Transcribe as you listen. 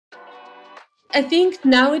I think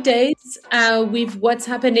nowadays, with what's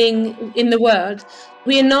happening in the world,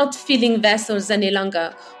 we are not filling vessels any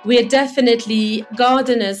longer. We are definitely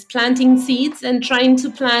gardeners planting seeds and trying to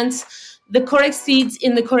plant the correct seeds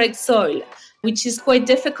in the correct soil, which is quite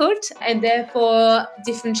difficult, and therefore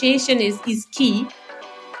differentiation is key.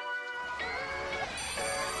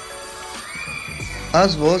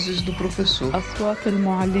 As vozes do professor. أصوات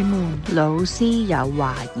المعلمون. 老師有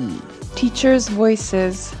話兒. Teachers'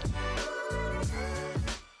 voices.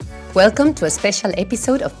 Welcome to a special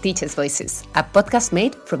episode of Teachers' Voices, a podcast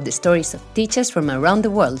made from the stories of teachers from around the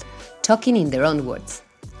world, talking in their own words.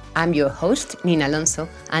 I'm your host, Nina Alonso,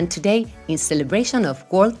 and today, in celebration of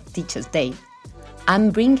World Teachers' Day,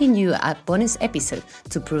 I'm bringing you a bonus episode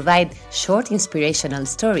to provide short inspirational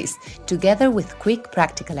stories together with quick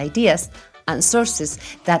practical ideas and sources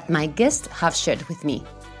that my guests have shared with me.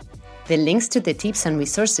 The links to the tips and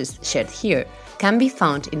resources shared here can be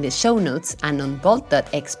found in the show notes and on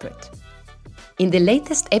bolt.expert. In the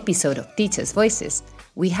latest episode of Teachers' Voices,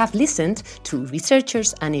 we have listened to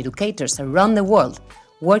researchers and educators around the world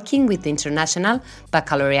working with the International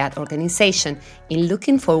Baccalaureate Organization in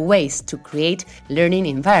looking for ways to create learning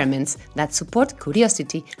environments that support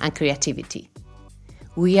curiosity and creativity.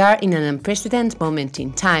 We are in an unprecedented moment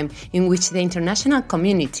in time in which the international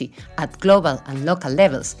community at global and local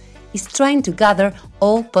levels is trying to gather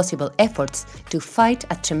all possible efforts to fight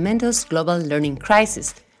a tremendous global learning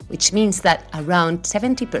crisis, which means that around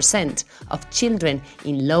 70% of children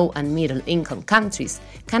in low and middle income countries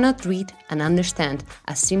cannot read and understand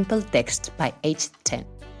a simple text by age 10.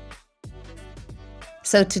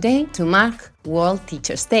 So today, to mark World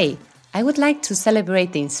Teachers' Day, I would like to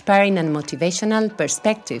celebrate the inspiring and motivational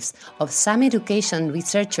perspectives of some education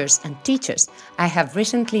researchers and teachers I have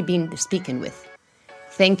recently been speaking with.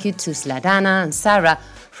 Thank you to Sladana and Sarah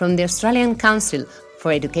from the Australian Council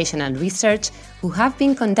for Educational Research, who have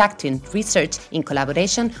been conducting research in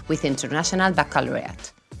collaboration with International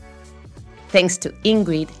Baccalaureate. Thanks to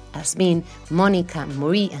Ingrid, Asmin, Monica,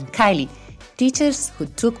 Marie and Kylie, teachers who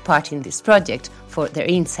took part in this project, for their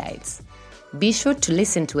insights. Be sure to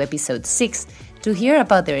listen to episode 6 to hear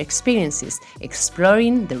about their experiences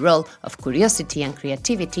exploring the role of curiosity and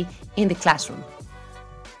creativity in the classroom.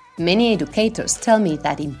 Many educators tell me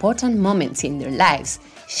that important moments in their lives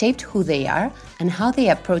shaped who they are and how they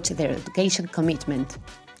approach their education commitment.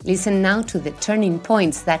 Listen now to the turning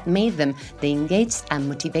points that made them the engaged and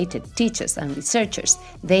motivated teachers and researchers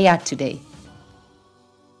they are today.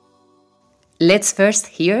 Let's first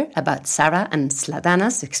hear about Sarah and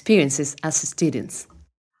Sladana's experiences as students.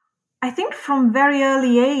 I think from very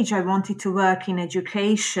early age I wanted to work in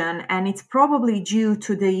education, and it's probably due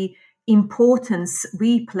to the importance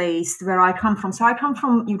we placed where I come from. So I come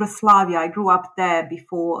from Yugoslavia. I grew up there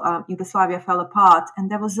before Yugoslavia fell apart,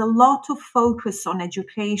 and there was a lot of focus on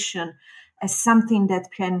education as something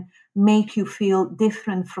that can make you feel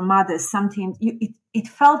different from others. It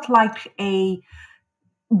felt like a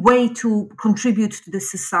way to contribute to the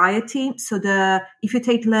society. So if you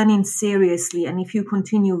take learning seriously and if you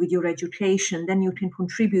continue with your education, then you can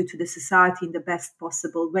contribute to the society in the best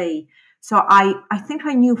possible way. So I think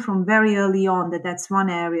I knew from very early on that that's one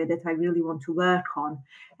area that I really want to work on.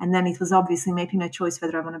 And then it was obviously making a choice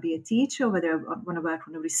whether I want to be a teacher, whether I want to work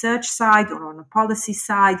on the research side or on the policy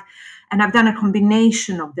side. And I've done a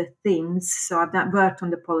combination of the things. So I've worked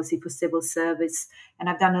on the policy for civil service, and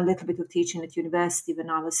I've done a little bit of teaching at university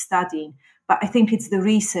when I was studying. But I think it's the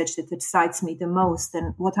research that excites me the most.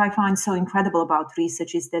 And what I find so incredible about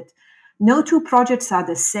research is that no two projects are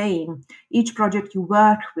the same. Each project you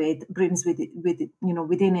work with brings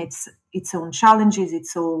within its own challenges,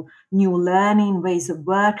 its own new learning, ways of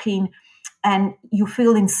working. And you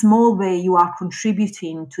feel in small way you are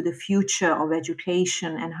contributing to the future of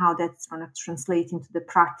education and how that's going to translate into the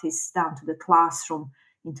practice down to the classroom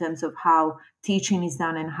in terms of how teaching is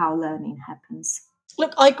done and how learning happens.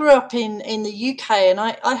 Look, I grew up in the UK, and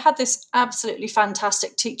I had this absolutely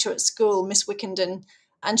fantastic teacher at school, Miss Wickenden,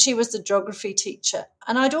 and she was the geography teacher.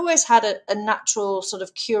 And I'd always had a natural sort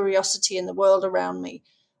of curiosity in the world around me.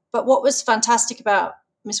 But what was fantastic about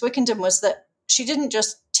Miss Wickenden was that she didn't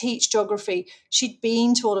just teach geography, she'd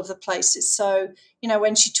been to all of the places. So,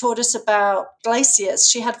 when she taught us about glaciers,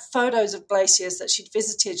 she had photos of glaciers that she'd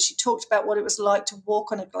visited. She talked about what it was like to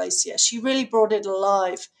walk on a glacier. She really brought it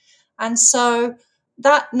alive. And so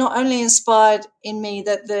that not only inspired in me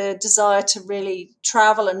the desire to really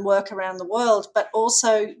travel and work around the world, but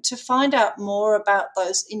also to find out more about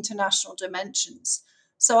those international dimensions.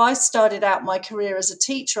 So I started out my career as a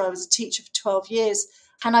teacher. I was a teacher for 12 years,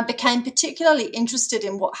 and I became particularly interested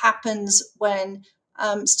in what happens when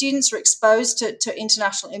students are exposed to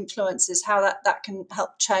international influences, how that can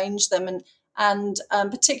help change them, and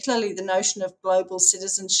particularly the notion of global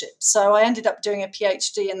citizenship. So I ended up doing a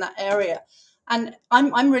PhD in that area. And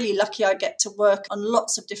I'm really lucky I get to work on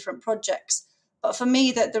lots of different projects. But for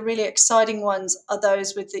me, the really exciting ones are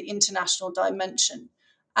those with the international dimension.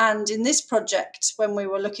 And in this project, when we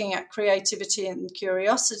were looking at creativity and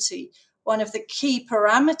curiosity, one of the key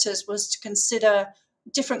parameters was to consider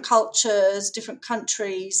different cultures, different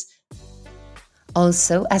countries.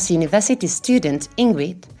 Also, as a university student,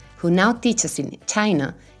 Ingrid, who now teaches in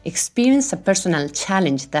China, experienced a personal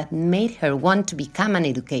challenge that made her want to become an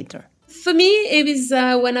educator. For me, it was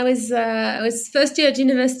when I was first year at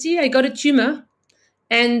university, I got a tumor.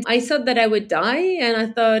 And I thought that I would die. And I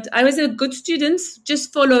thought I was a good student,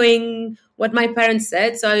 just following what my parents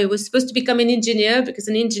said. So I was supposed to become an engineer because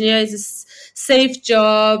an engineer is a safe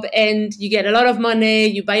job and you get a lot of money.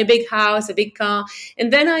 You buy a big house, a big car.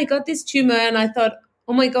 And then I got this tumor and I thought,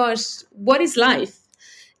 oh my gosh, what is life?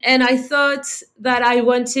 And I thought that I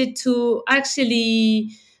wanted to actually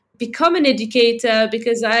become an educator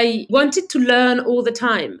because I wanted to learn all the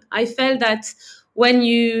time. I felt that when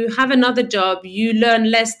you have another job, you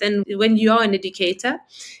learn less than when you are an educator.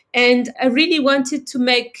 And I really wanted to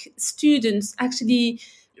make students actually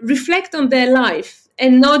reflect on their life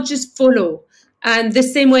and not just follow. And the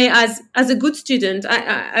same way as a good student,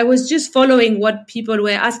 I was just following what people were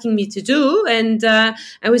asking me to do. And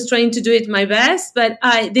I was trying to do it my best, but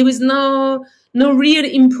there was no real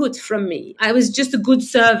input from me. I was just a good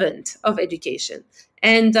servant of education.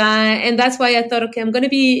 And that's why I thought, okay, I'm going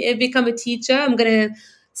to become a teacher. I'm going to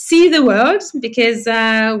see the world because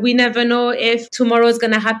we never know if tomorrow is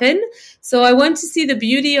going to happen. So I want to see the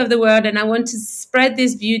beauty of the world and I want to spread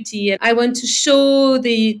this beauty. I want to show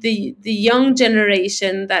the young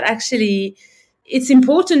generation that actually it's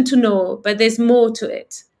important to know, but there's more to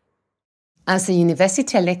it. As a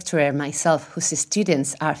university lecturer myself, whose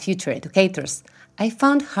students are future educators, I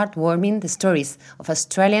found heartwarming the stories of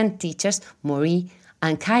Australian teachers Maurice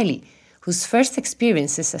and Kylie, whose first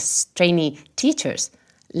experiences as trainee teachers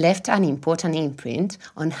left an important imprint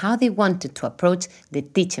on how they wanted to approach the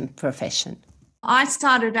teaching profession. I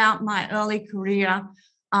started out my early career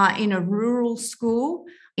in a rural school,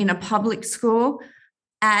 in a public school,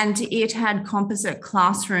 and it had composite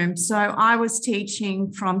classrooms. So I was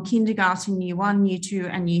teaching from kindergarten, year 1, year 2,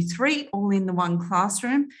 and year 3, all in the one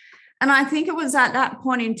classroom. And I think it was at that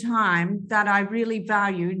point in time that I really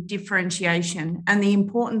valued differentiation and the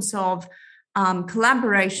importance of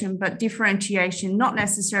collaboration, but differentiation, not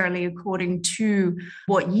necessarily according to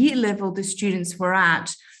what year level the students were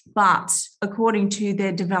at, but according to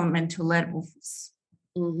their developmental levels.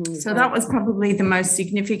 Mm-hmm. So that was probably the most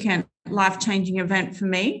significant life-changing event for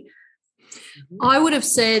me. I would have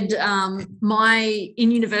said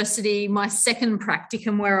in university, my second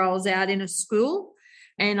practicum where I was out in a school,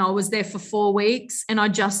 and I was there for 4 weeks, and I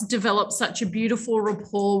just developed such a beautiful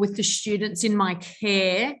rapport with the students in my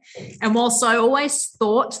care. And whilst I always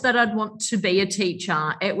thought that I'd want to be a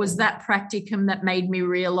teacher, it was that practicum that made me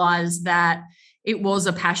realise that it was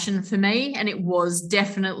a passion for me and it was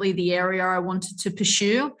definitely the area I wanted to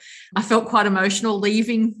pursue. I felt quite emotional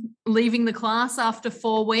leaving the class after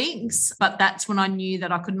 4 weeks, but that's when I knew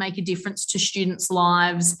that I could make a difference to students'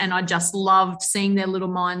 lives, and I just loved seeing their little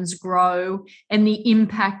minds grow and the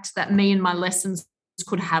impact that me and my lessons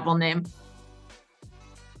could have on them.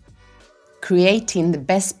 Creating the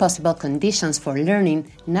best possible conditions for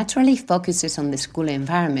learning naturally focuses on the school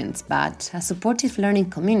environment, but a supportive learning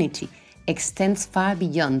community extends far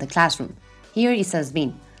beyond the classroom. Here is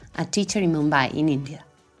Asbin, a teacher in Mumbai in India.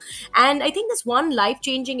 And I think this one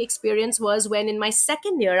life-changing experience was when in my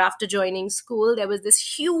second year after joining school, there was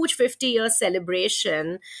this huge 50-year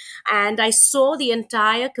celebration, and I saw the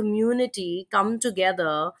entire community come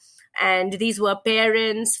together. And these were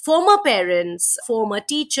parents, former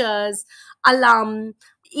teachers, alum,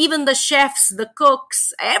 even the chefs, the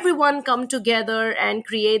cooks, everyone come together and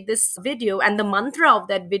create this video. And the mantra of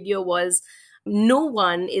that video was, no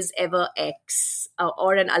one is ever X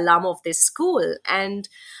or an alum of this school. And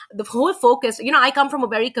the whole focus, I come from a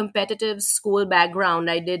very competitive school background.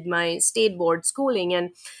 I did my state board schooling.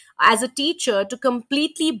 And as a teacher, to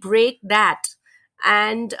completely break that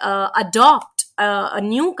and adopt a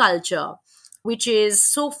new culture, which is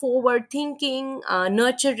so forward thinking,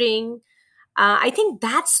 nurturing, I think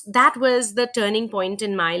that was the turning point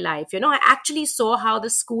in my life. I actually saw how the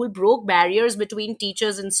school broke barriers between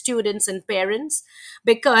teachers and students and parents,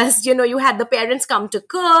 because, you had the parents come to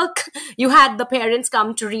cook, you had the parents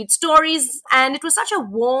come to read stories, and it was such a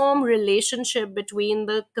warm relationship between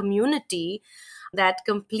the community. that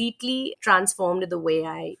completely transformed the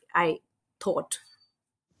way I thought.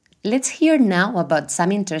 Let's hear now about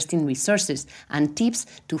some interesting resources and tips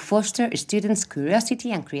to foster students'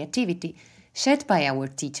 curiosity and creativity shared by our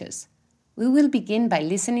teachers. We will begin by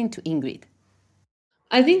listening to Ingrid.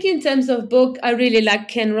 I think in terms of book, I really like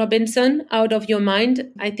Ken Robinson, Out of Your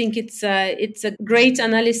Mind. I think it's a great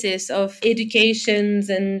analysis of educations,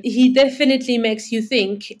 and he definitely makes you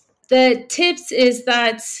think. The tips is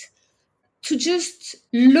that to just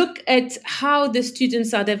look at how the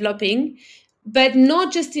students are developing, but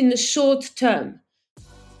not just in the short term.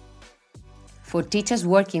 For teachers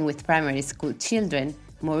working with primary school children,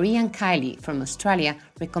 Maureen and Kylie from Australia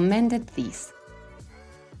recommended these.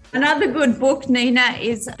 Another good book, Nina,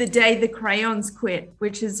 is The Day the Crayons Quit,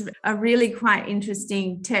 which is a really quite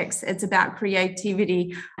interesting text. It's about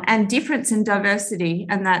creativity and difference and diversity,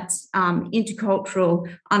 and that's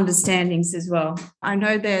intercultural understandings as well. I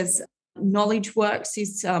know there's Knowledge Works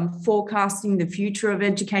is forecasting the future of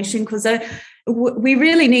education, because we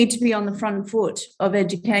really need to be on the front foot of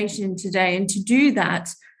education today. And to do that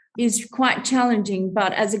is quite challenging.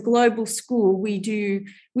 But as a global school, we do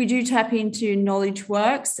tap into Knowledge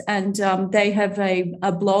Works, and they have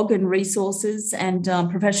a blog and resources and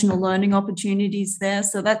professional learning opportunities there.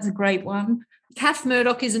 So that's a great one. Kath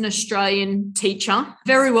Murdoch is an Australian teacher,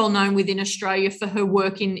 very well known within Australia for her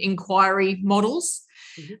work in inquiry models.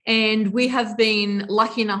 Mm-hmm. And we have been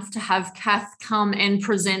lucky enough to have Kath come and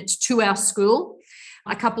present to our school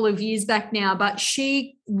a couple of years back now, but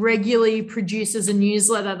she regularly produces a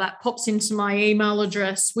newsletter that pops into my email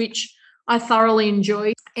address, which I thoroughly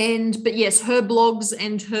enjoy. But yes, her blogs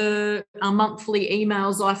and her monthly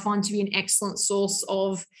emails I find to be an excellent source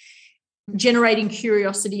of generating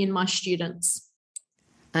curiosity in my students.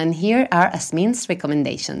 And here are Asmin's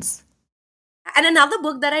recommendations. And another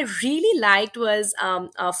book that I really liked was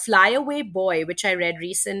A Flyaway Boy, which I read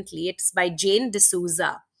recently. It's by Jane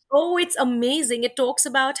D'Souza. Oh, it's amazing. It talks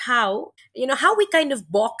about how we kind of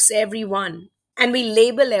box everyone and we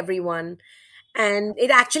label everyone. And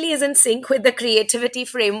it actually is in sync with the creativity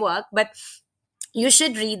framework, but you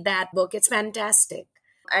should read that book. It's fantastic.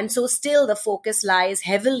 And so still the focus lies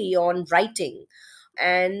heavily on writing.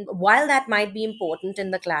 And while that might be important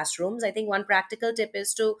in the classrooms, I think one practical tip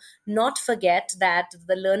is to not forget that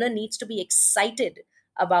the learner needs to be excited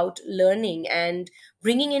about learning and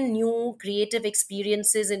bringing in new creative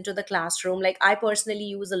experiences into the classroom. Like I personally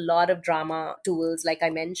use a lot of drama tools, like I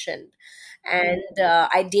mentioned. And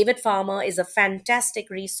David Farmer is a fantastic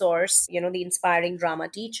resource, the inspiring drama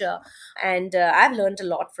teacher. And I've learned a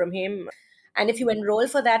lot from him. And if you enroll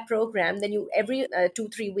for that program, then every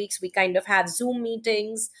 2-3 weeks, we kind of have Zoom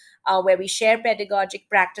meetings where we share pedagogic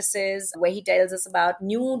practices, where he tells us about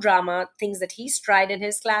new drama, things that he's tried in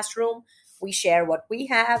his classroom. We share what we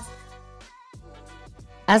have.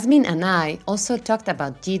 Asmin and I also talked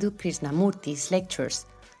about Jiddu Krishnamurti's lectures.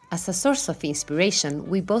 As a source of inspiration,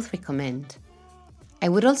 we both recommend. I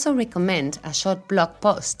would also recommend a short blog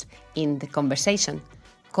post in The Conversation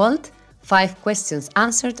called 5 Questions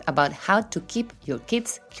Answered About How to Keep Your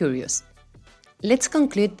Kids Curious. Let's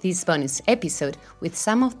conclude this bonus episode with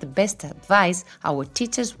some of the best advice our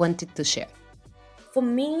teachers wanted to share. For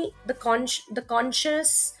me, the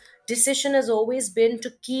conscious decision has always been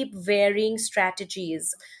to keep varying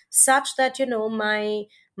strategies such that,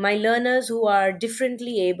 my learners who are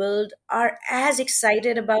differently abled are as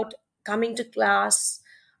excited about coming to class,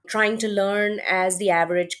 trying to learn as the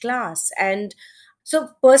average class. And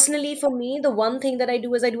so personally, for me, the one thing that I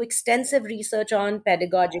do is I do extensive research on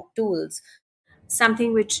pedagogic tools.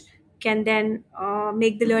 Something which can then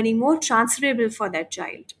make the learning more transferable for that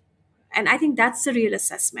child. And I think that's the real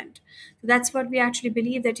assessment. That's what we actually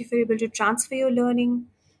believe, that if you're able to transfer your learning,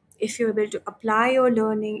 if you're able to apply your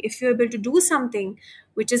learning, if you're able to do something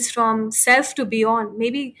which is from self to beyond,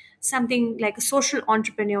 maybe something like a social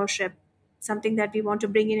entrepreneurship, something that we want to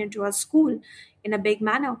bring into our school in a big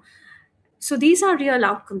manner. So these are real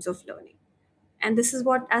outcomes of learning. And this is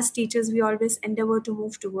what, as teachers, we always endeavor to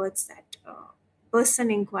move towards that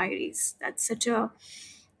person inquiries. That's such a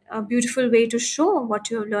beautiful way to show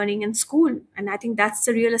what you're learning in school. And I think that's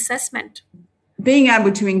the real assessment. Being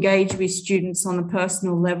able to engage with students on a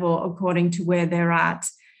personal level according to where they're at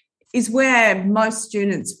is where most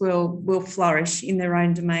students will flourish in their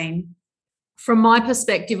own domain. From my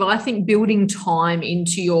perspective, I think building time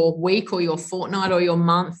into your week or your fortnight or your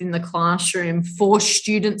month in the classroom for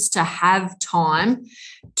students to have time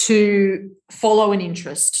to follow an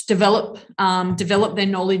interest, develop their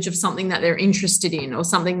knowledge of something that they're interested in or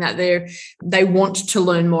something that they want to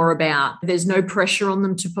learn more about. There's no pressure on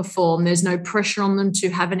them to perform. There's no pressure on them to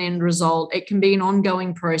have an end result. It can be an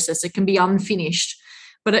ongoing process. It can be unfinished,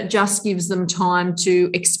 but it just gives them time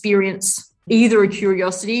to experience either a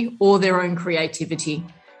curiosity or their own creativity.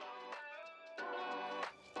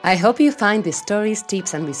 I hope you find the stories,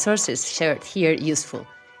 tips, and resources shared here useful.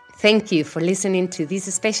 Thank you for listening to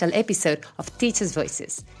this special episode of Teachers'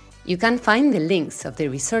 Voices. You can find the links of the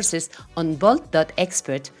resources on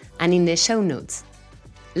bold.expert and in the show notes.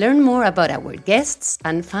 Learn more about our guests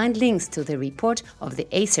and find links to the report of the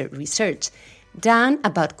ACER research done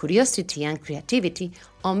about curiosity and creativity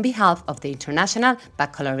on behalf of the International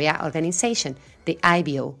Baccalaureate Organization, the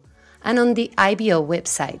IBO, and on the IBO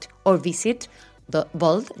website, or visit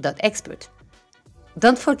bold.expert.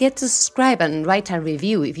 Don't forget to subscribe and write a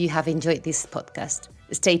review if you have enjoyed this podcast.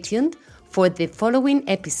 Stay tuned for the following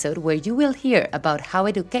episode where you will hear about how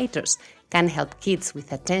educators can help kids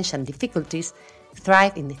with attention difficulties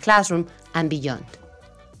thrive in the classroom and beyond.